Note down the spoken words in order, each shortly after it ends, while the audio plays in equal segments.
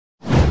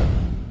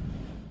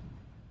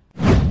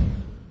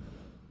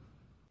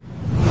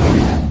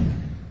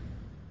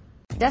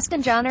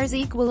Dustin Johner's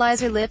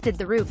equaliser lifted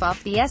the roof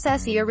off the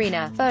SSE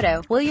Arena.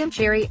 Photo, William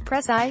Cherry,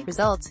 Press Eye.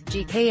 Results,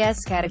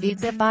 GKS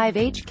Katowice 5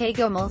 HK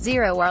Gomel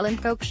 0 Arlan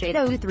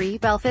Kokshetau 3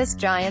 Belfast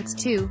Giants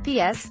 2.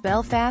 PS,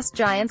 Belfast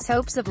Giants'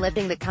 hopes of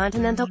lifting the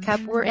Continental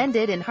Cup were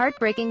ended in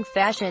heartbreaking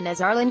fashion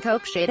as Arlan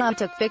Kokshetau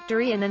took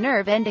victory in a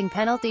nerve-ending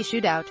penalty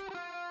shootout.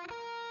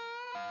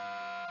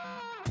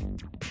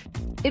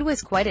 It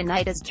was quite a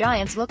night as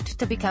Giants looked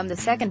to become the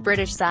second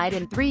British side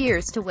in 3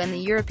 years to win the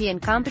European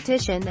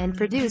competition and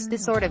produce the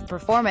sort of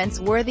performance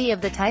worthy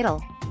of the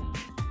title.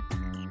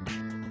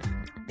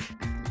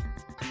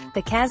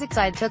 The Kazakh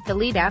side took the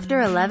lead after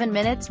 11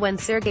 minutes when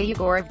Sergei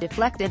Yegorov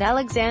deflected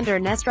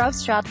Alexander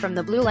Nesterov's shot from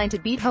the blue line to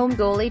beat home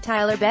goalie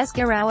Tyler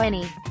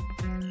Bezkaraweny.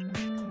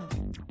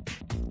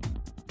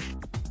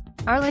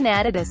 Arlan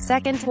added a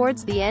second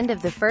towards the end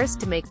of the first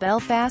to make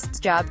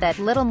Belfast's job that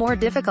little more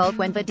difficult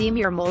when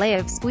Vladimir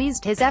Moleyev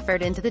squeezed his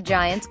effort into the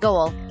Giants'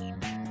 goal.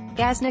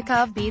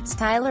 Gaznikov beats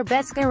Tyler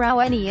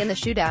Bezkaraweny in the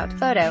shootout.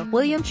 Photo,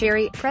 William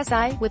Cherry, Press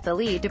Eye. With the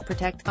lead to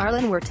protect,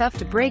 Arlan were tough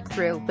to break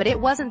through, but it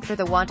wasn't for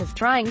the want of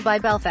trying by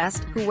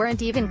Belfast, who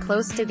weren't even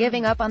close to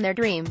giving up on their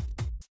dream.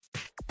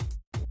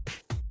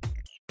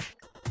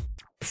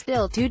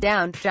 Still 2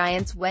 down,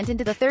 Giants went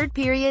into the third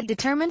period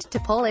determined to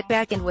pull it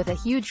back, and with a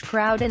huge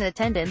crowd in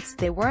attendance,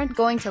 they weren't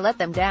going to let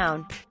them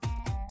down.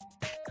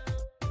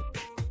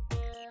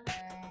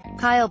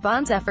 Kyle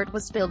Bond's effort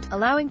was spilled,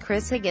 allowing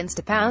Chris Higgins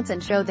to pounce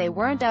and show they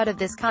weren't out of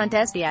this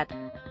contest yet.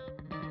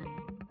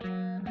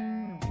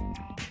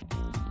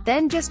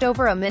 Then just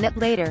over a minute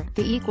later,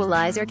 the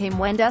equaliser came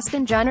when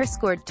Dustin Johner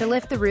scored to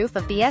lift the roof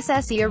of the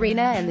SSE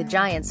Arena, and the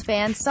Giants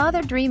fans saw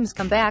their dreams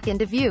come back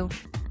into view.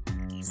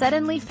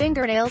 Suddenly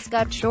fingernails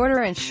got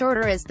shorter and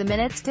shorter as the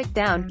minutes ticked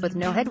down, with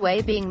no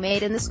headway being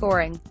made in the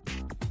scoring.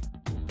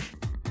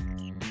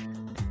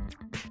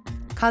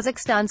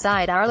 Kazakhstan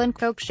side Arlan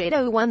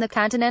Kokshetau won the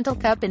Continental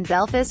Cup in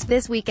Belfast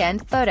this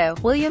weekend. Photo,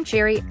 William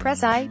Cherry,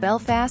 Press Eye.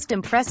 Belfast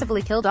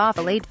impressively killed off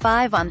a late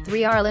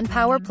 5-on-3 Arlan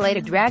power play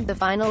to drag the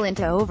final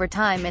into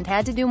overtime and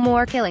had to do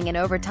more killing in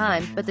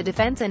overtime, but the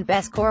defense and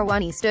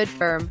Bezkaraweny stood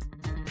firm.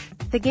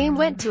 The game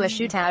went to a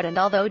shootout, and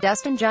although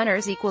Dustin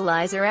Johner's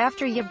equaliser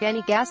after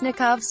Yevgeny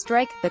Gaznikov's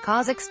strike, the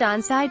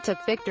Kazakhstan side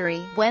took victory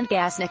when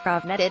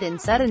Gaznikov netted in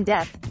sudden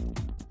death.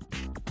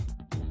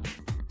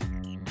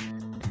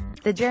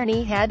 The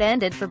journey had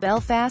ended for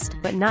Belfast,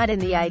 but not in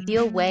the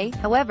ideal way.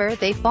 However,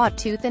 they fought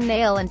tooth and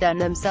nail and done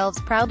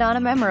themselves proud on a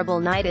memorable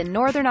night in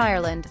Northern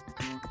Ireland.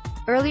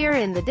 Earlier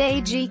in the day,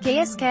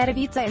 GKS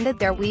Katowice ended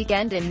their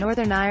weekend in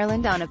Northern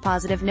Ireland on a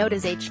positive note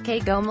as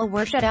HK Gomel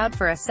were shut out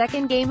for a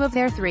second game of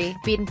their 3,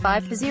 beaten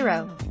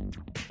 5-0.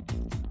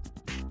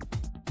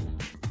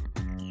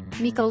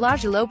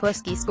 Mikołaj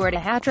Lopuski scored a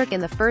hat-trick in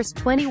the first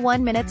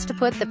 21 minutes to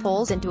put the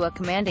Poles into a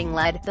commanding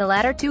lead, the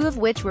latter 2 of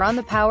which were on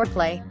the power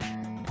play.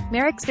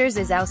 Marek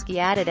Strzeszowski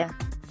added a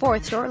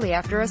fourth shortly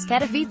after as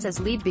Katowice's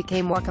lead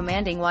became more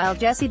commanding, while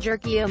Jesse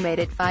Jurkio made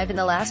it 5 in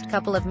the last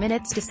couple of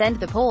minutes to send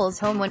the Poles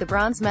home with a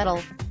bronze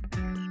medal.